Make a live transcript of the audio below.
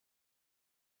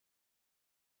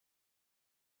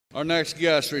Our next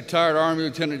guest, retired Army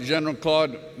Lieutenant General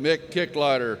Mick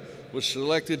Kicklighter, was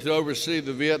selected to oversee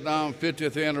the Vietnam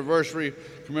 50th Anniversary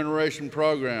Commemoration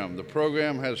Program. The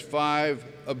program has 5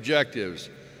 objectives: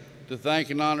 to thank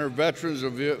and honor veterans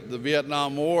of the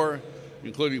Vietnam War,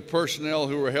 including personnel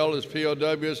who were held as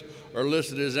POWs or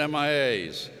listed as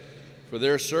MIAs, for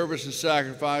their service and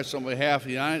sacrifice on behalf of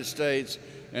the United States,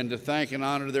 and to thank and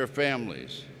honor their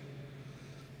families.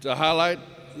 To highlight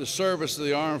the service of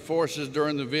the armed forces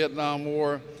during the Vietnam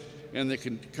War and the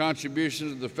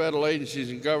contributions of the federal agencies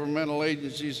and governmental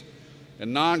agencies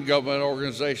and non-government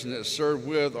organizations that serve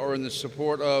with or in the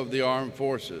support of the armed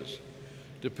forces.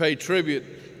 To pay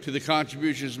tribute to the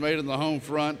contributions made on the home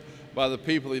front by the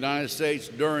people of the United States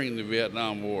during the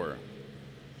Vietnam War.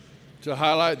 To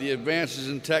highlight the advances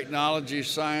in technology,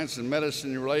 science, and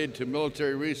medicine related to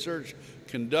military research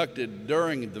conducted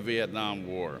during the Vietnam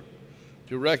War.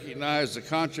 To recognize the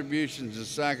contributions and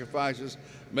sacrifices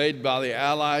made by the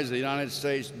allies of the United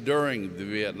States during the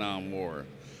Vietnam War.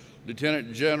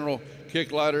 Lieutenant General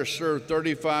Kicklighter served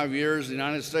 35 years in the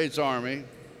United States Army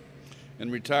and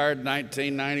retired in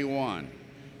 1991.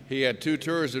 He had 2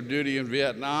 tours of duty in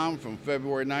Vietnam from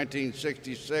February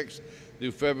 1966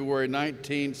 through February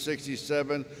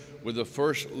 1967 with the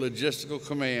 1st Logistical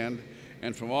Command,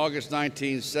 and from August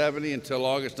 1970 until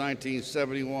August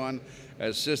 1971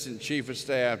 as Assistant Chief of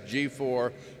Staff, G4,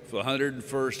 for the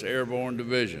 101st Airborne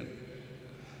Division.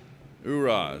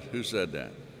 Hoorah, who said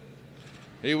that?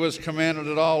 He was commanded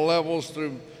at all levels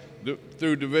through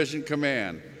Division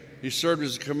Command. He served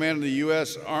as the commander of the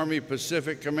U.S. Army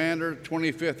Pacific Commander,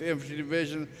 25th Infantry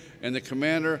Division, and the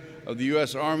commander of the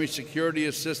U.S. Army Security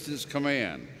Assistance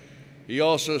Command. He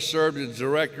also served as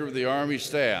director of the Army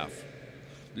Staff.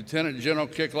 Lieutenant General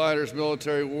Kicklighter's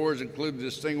military awards include the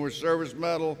Distinguished Service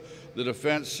Medal, the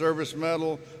Defense Service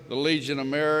Medal, the Legion of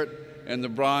Merit, and the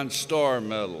Bronze Star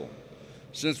Medal.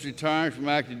 Since retiring from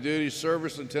active duty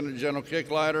service, Lieutenant General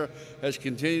Kicklighter has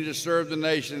continued to serve the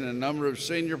nation in a number of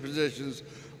senior positions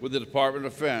with the Department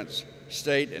of Defense,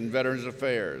 State, and Veterans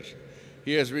Affairs.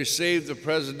 He has received the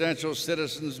Presidential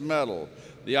Citizens Medal,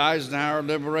 the Eisenhower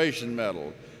Liberation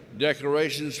Medal,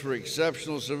 decorations for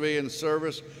exceptional civilian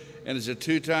service, and is a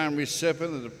 2-time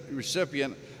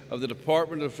recipient of the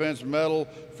Department of Defense Medal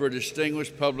for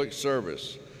Distinguished Public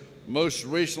Service. Most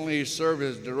recently, he served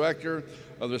as director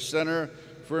of the Center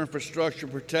for Infrastructure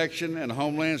Protection and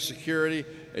Homeland Security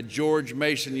at George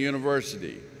Mason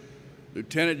University.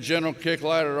 Lieutenant General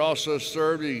Kicklighter also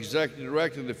served as executive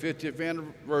director of the 50th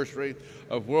anniversary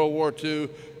of World War II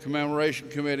Commemoration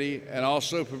Committee, and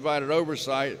also provided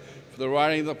oversight for the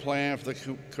writing of the plan for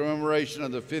the commemoration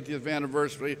of the 50th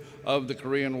anniversary of the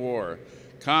Korean War.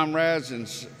 Comrades and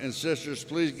sisters,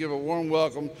 please give a warm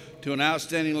welcome to an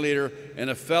outstanding leader and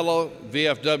a fellow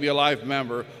VFW Life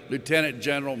member, Lieutenant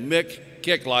General Mick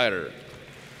Kicklighter.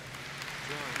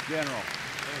 General.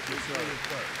 Thank you, sir.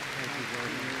 Thank you very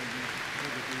much.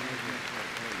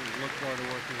 Look forward to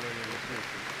working with you in the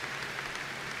future.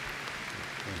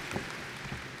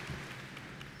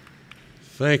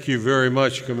 Thank you very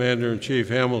much, Commander-in-Chief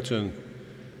Hamilton.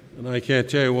 And I can't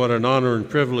tell you what an honor and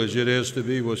privilege it is to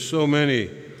be with so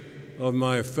many of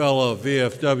my fellow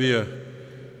VFW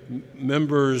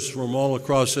members from all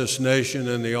across this nation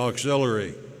and the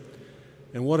auxiliary.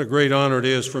 And what a great honor it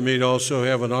is for me to also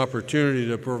have an opportunity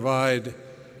to provide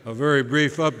a very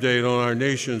brief update on our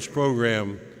nation's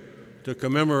program to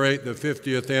commemorate the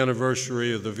 50th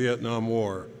anniversary of the Vietnam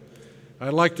War.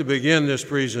 I'd like to begin this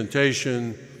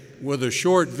presentation with a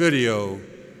short video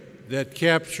that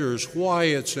captures why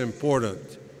it's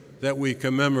important that we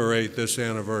commemorate this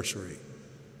anniversary.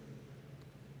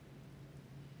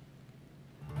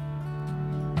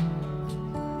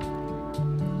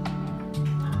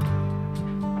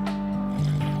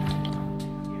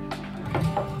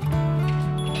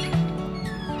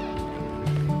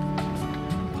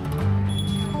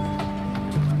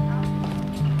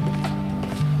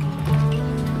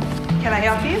 Can I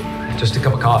help you? Just a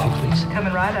cup of coffee, please.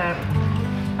 Coming right up.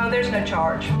 Oh, there's no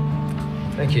charge.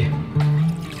 Thank you.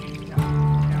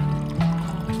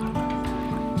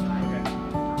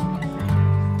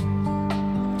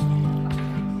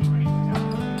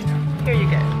 Here you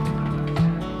go.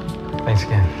 Thanks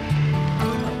again.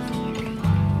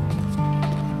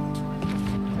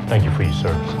 Thank you for your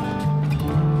service.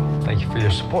 Thank you for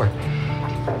your support. Do you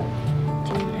want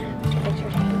to take a picture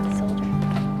with the soldier?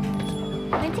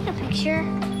 Can I take a picture?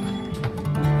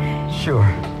 Sure.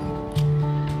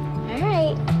 All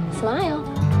right, smile.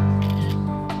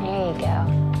 There you go.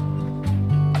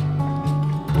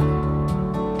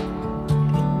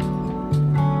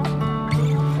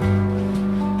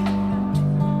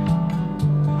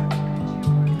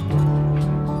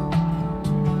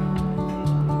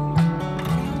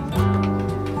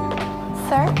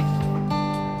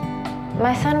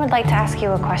 would like to ask you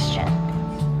a question.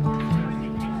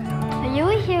 Are you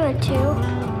a hero too?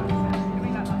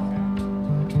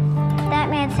 That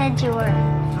man said you were.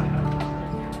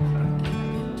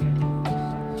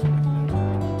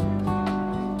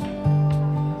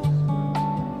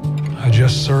 I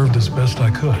just served as best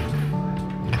I could.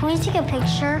 Can we take a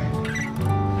picture?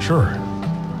 Sure.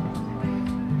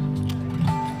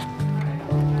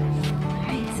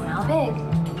 Hey, smile big.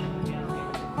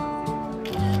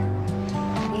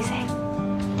 Easy.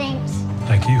 Thanks.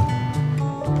 Thank you.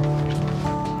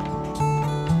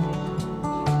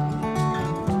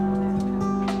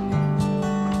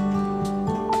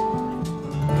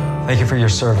 Thank you for your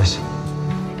service.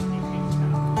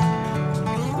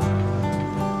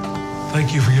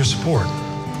 Thank you for your support.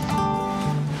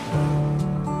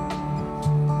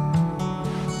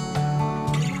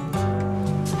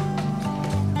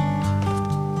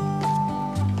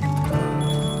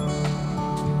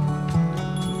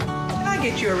 Can I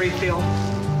get you a refill?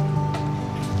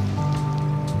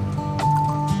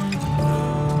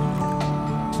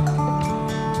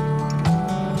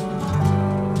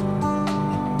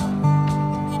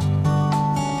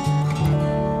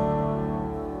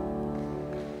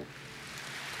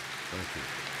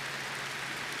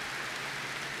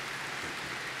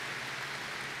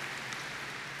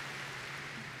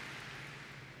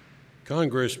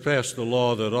 Congress passed a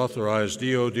law that authorized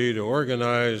DoD to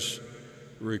organize,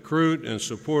 recruit, and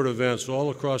support events all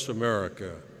across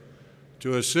America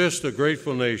to assist a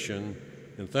grateful nation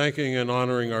in thanking and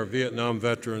honoring our Vietnam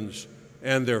veterans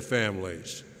and their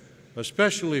families,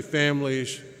 especially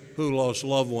families who lost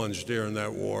loved ones during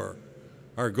that war,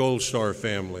 our Gold Star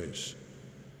families.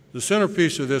 The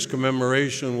centerpiece of this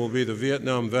commemoration will be the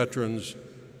Vietnam veterans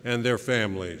and their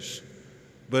families.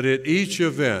 But at each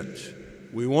event,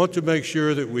 we want to make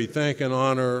sure that we thank and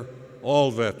honor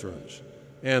all veterans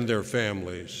and their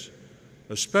families,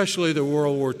 especially the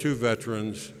World War II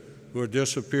veterans who are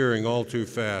disappearing all too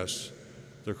fast,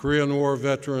 the Korean War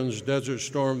veterans, Desert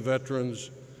Storm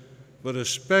veterans, but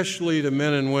especially the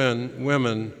men and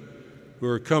women who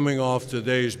are coming off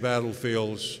today's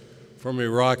battlefields from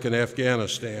Iraq and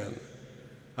Afghanistan.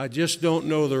 I just don't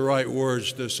know the right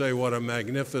words to say what a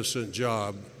magnificent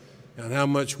job and how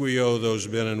much we owe those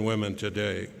men and women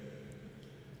today.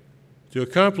 To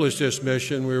accomplish this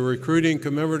mission, we're recruiting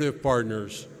commemorative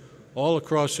partners all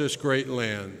across this great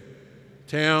land: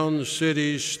 towns,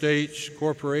 cities, states,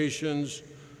 corporations,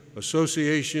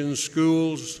 associations,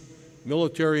 schools,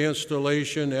 military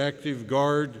installation, active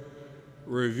guard,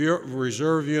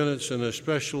 reserve units, and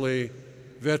especially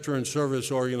veteran service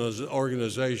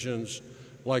organizations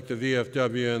like the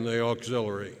VFW and the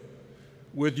auxiliary.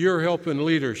 With your help and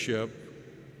leadership,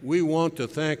 we want to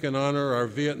thank and honor our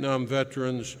Vietnam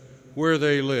veterans where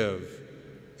they live,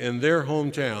 in their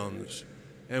hometowns.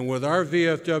 And with our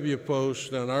VFW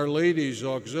posts and our ladies'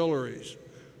 auxiliaries,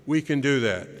 we can do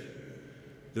that.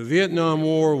 The Vietnam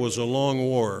War was a long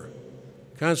war.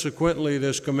 Consequently,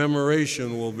 this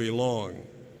commemoration will be long.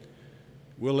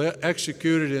 We'll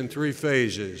execute it in 3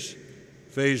 phases.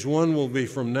 Phase 1 will be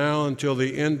from now until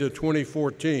the end of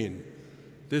 2014.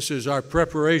 This is our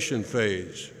preparation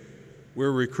phase.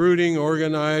 We're recruiting,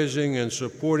 organizing, and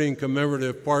supporting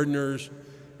commemorative partners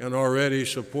and already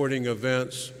supporting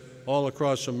events all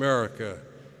across America.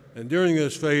 And during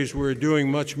this phase, we're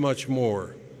doing much, much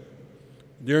more.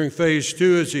 During phase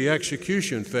 2 is the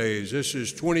execution phase. This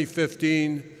is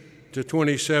 2015 to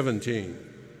 2017.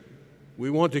 We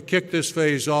want to kick this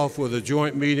phase off with a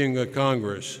joint meeting of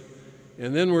Congress.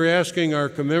 And then we're asking our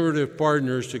commemorative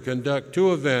partners to conduct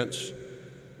 2 events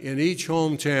in each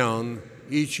hometown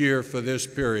each year for this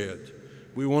period.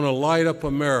 We want to light up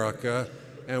America,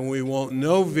 and we want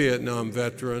no Vietnam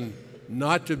veteran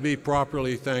not to be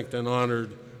properly thanked and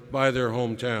honored by their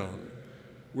hometown.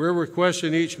 We're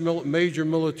requesting each major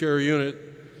military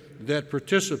unit that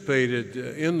participated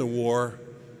in the war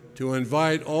to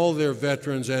invite all their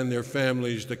veterans and their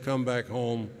families to come back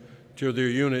home to their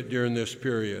unit during this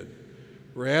period.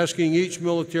 We're asking each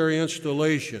military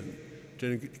installation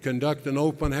to conduct an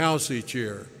open house each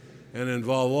year and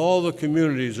involve all the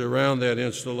communities around that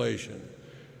installation.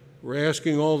 We're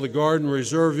asking all the Guard and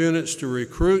Reserve units to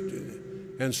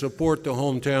recruit and support the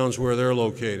hometowns where they're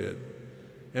located.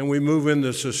 And we move into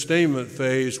the sustainment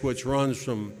phase, which runs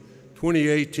from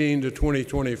 2018 to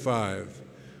 2025.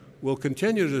 We'll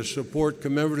continue to support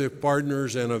commemorative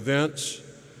partners and events.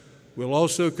 We'll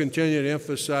also continue to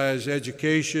emphasize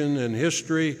education and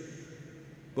history,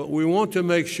 but we want to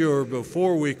make sure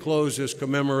before we close this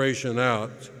commemoration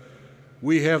out,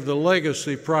 we have the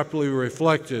legacy properly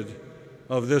reflected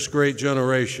of this great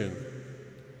generation.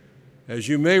 As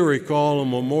you may recall,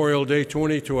 on Memorial Day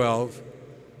 2012,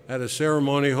 at a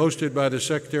ceremony hosted by the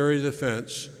Secretary of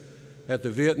Defense at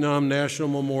the Vietnam National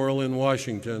Memorial in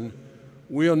Washington,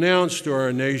 we announced to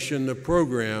our nation the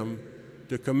program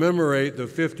to commemorate the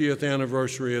 50th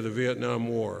anniversary of the Vietnam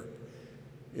War.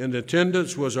 In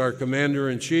attendance was our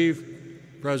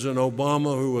Commander-in-Chief, President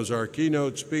Obama, who was our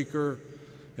keynote speaker,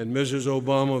 and Mrs.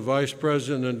 Obama, Vice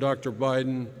President, and Dr.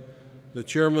 Biden, the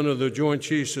Chairman of the Joint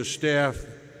Chiefs of Staff,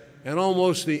 and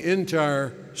almost the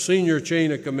entire senior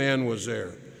chain of command was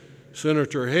there.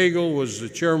 Senator Hagel was the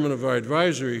chairman of our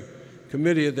advisory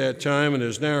committee at that time and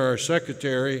is now our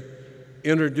secretary,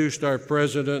 introduced our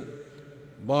president.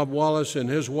 Bob Wallace and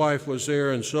his wife was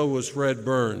there, and so was Fred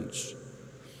Burns.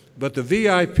 But the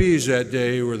VIPs that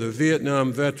day were the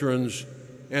Vietnam veterans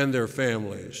and their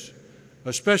families,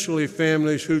 especially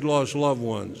families who'd lost loved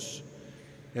ones,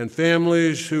 and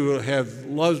families who have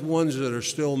loved ones that are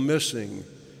still missing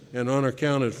and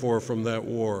unaccounted for from that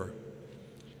war.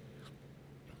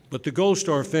 But the Gold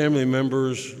Star family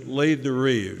members laid the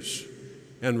wreaths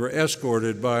and were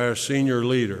escorted by our senior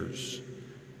leaders.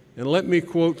 And let me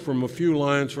quote from a few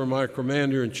lines from our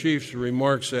Commander-in-Chief's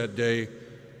remarks that day,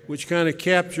 which kind of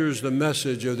captures the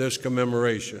message of this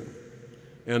commemoration.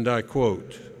 And I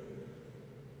quote,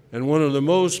 "And one of the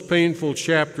most painful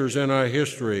chapters in our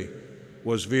history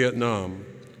was Vietnam,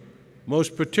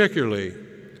 most particularly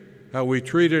how we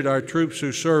treated our troops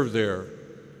who served there.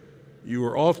 You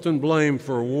were often blamed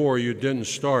for a war you didn't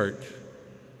start,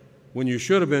 when you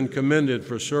should have been commended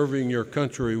for serving your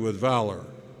country with valor.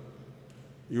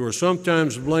 You were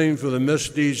sometimes blamed for the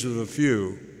misdeeds of the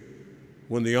few,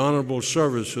 when the honorable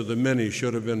service of the many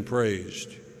should have been praised.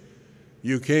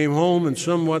 You came home and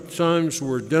somewhat times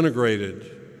were denigrated,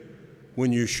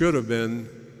 when you should have been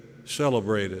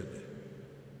celebrated.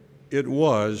 It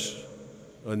was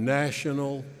a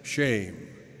national shame,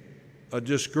 a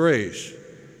disgrace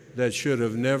that should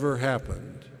have never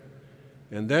happened.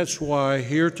 And that's why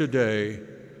here today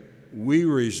we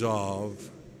resolve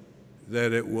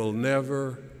that it will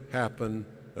never happen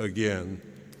again."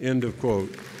 End of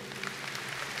quote.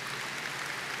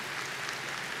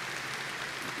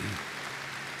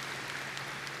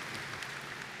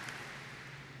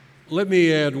 Let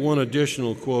me add one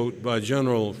additional quote by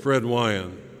General Fred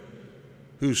Wyan,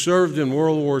 who served in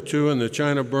World War II in the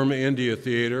China-Burma-India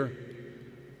theater.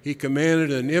 He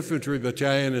commanded an infantry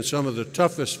battalion in some of the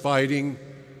toughest fighting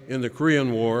in the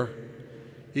Korean War.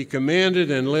 He commanded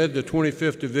and led the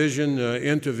 25th Division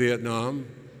into Vietnam.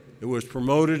 It was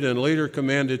promoted and later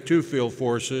commanded 2 field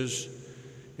forces,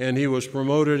 and he was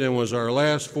promoted and was our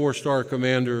last 4-star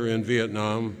commander in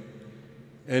Vietnam,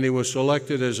 and he was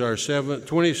selected as our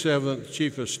 27th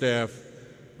Chief of Staff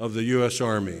of the U.S.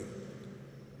 Army.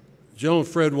 General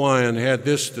Fred Wyan had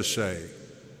this to say: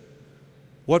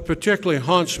 "What particularly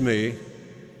haunts me,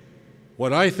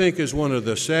 what I think is one of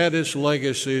the saddest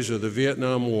legacies of the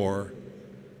Vietnam War,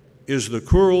 is the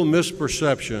cruel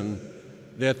misperception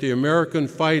that the American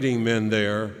fighting men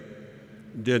there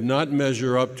did not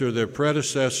measure up to their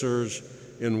predecessors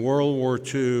in World War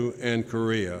II and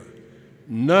Korea.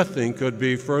 Nothing could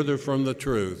be further from the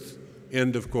truth."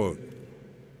 End of quote.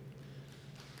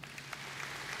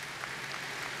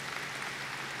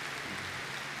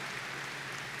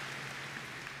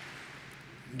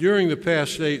 During the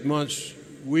past 8 months,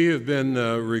 we have been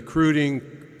recruiting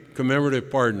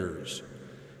commemorative partners.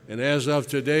 And as of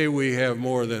today, we have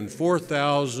more than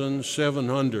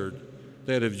 4,700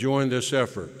 that have joined this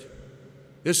effort.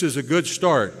 This is a good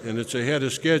start, and it's ahead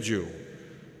of schedule.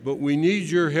 But we need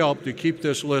your help to keep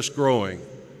this list growing.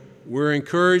 We're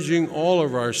encouraging all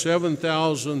of our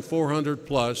 7,400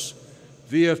 plus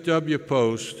VFW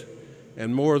posts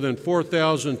and more than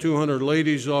 4,200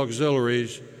 ladies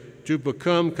auxiliaries to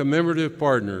become commemorative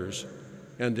partners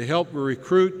and to help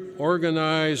recruit,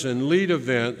 organize, and lead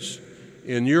events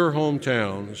in your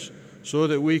hometowns so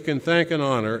that we can thank and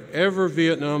honor every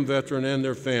Vietnam veteran and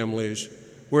their families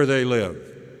where they live.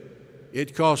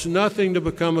 It costs nothing to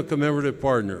become a commemorative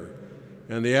partner,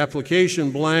 and the application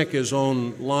blank is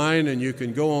online, and you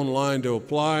can go online to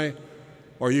apply,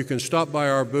 or you can stop by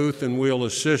our booth and we'll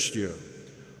assist you.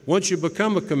 Once you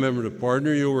become a commemorative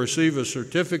partner, you'll receive a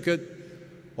certificate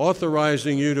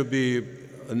authorizing you to be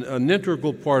an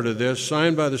integral part of this,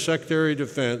 signed by the Secretary of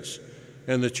Defense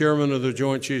and the Chairman of the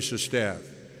Joint Chiefs of Staff.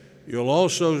 You'll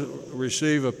also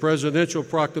receive a presidential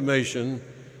proclamation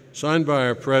signed by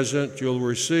our President. You'll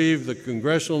receive the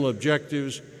congressional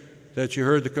objectives that you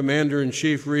heard the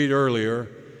Commander-in-Chief read earlier,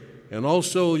 and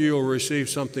also you'll receive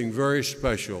something very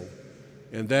special,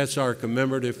 and that's our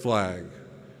commemorative flag.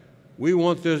 We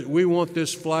want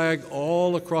this flag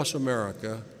all across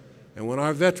America And when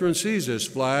our veterans see this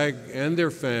flag and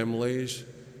their families,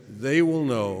 they will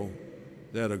know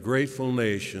that a grateful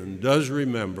nation does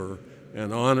remember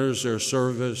and honors their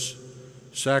service,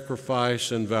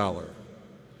 sacrifice, and valor.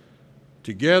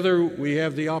 Together, we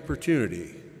have the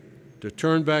opportunity to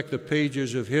turn back the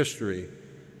pages of history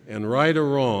and right a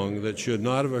wrong that should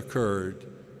not have occurred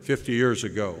 50 years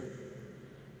ago.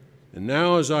 And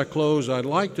now, as I close, I'd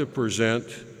like to present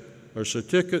a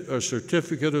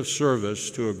certificate of service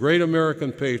to a great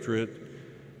American patriot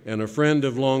and a friend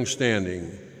of long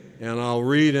standing, and I'll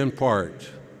read in part.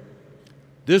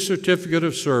 This certificate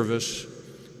of service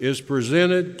is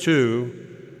presented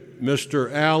to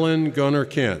Mr. Alan Gunnar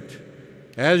Kent,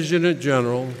 Adjutant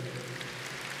General,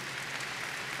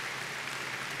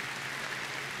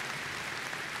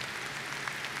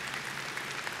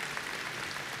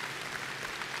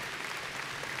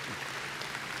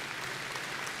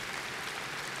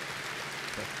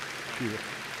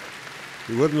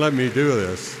 He wouldn't let me do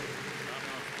this.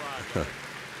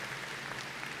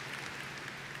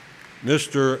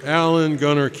 Mr. Alan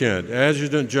Gunnar Kent,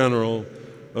 Adjutant General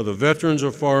of the Veterans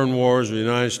of Foreign Wars of the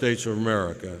United States of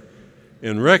America,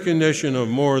 in recognition of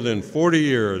more than 40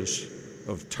 years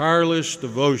of tireless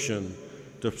devotion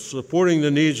to supporting the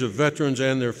needs of veterans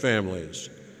and their families.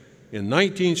 In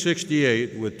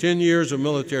 1968, with 10 years of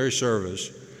military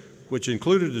service, which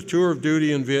included a tour of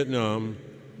duty in Vietnam,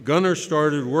 Gunnar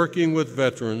started working with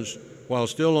veterans while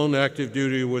still on active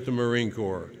duty with the Marine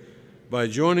Corps by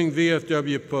joining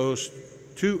VFW Post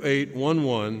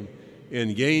 2811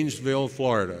 in Gainesville,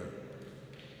 Florida.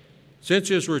 Since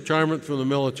his retirement from the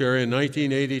military in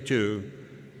 1982,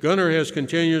 Gunnar has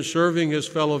continued serving his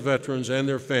fellow veterans and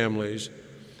their families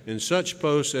in such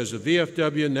posts as the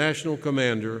VFW National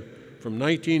Commander from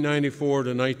 1994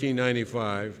 to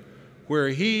 1995, where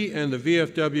he and the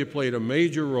VFW played a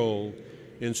major role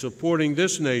in supporting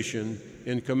this nation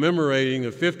in commemorating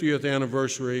the 50th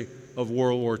anniversary of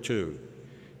World War II.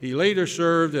 He later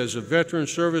served as a Veteran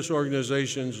Service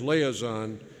Organization's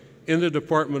liaison in the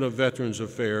Department of Veterans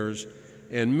Affairs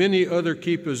and many other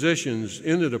key positions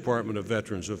in the Department of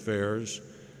Veterans Affairs.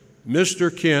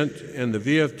 Mr. Kent and the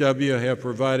VFW have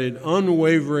provided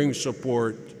unwavering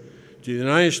support to the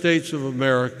United States of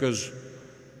America's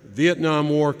Vietnam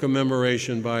War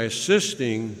commemoration by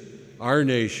assisting our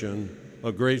nation,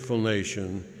 a grateful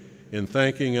nation, in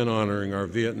thanking and honoring our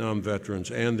Vietnam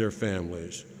veterans and their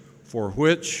families, for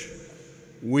which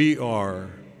we are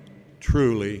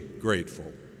truly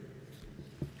grateful.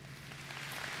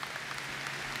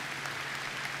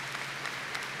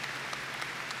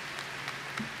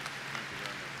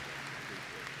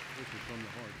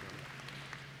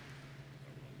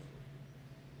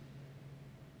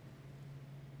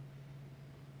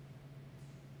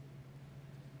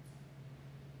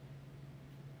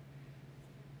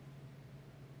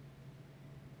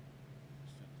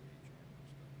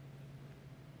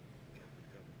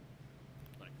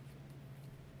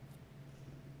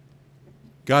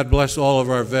 God bless all of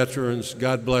our veterans.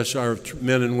 God bless our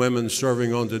men and women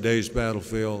serving on today's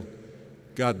battlefield.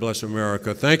 God bless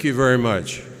America. Thank you very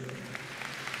much.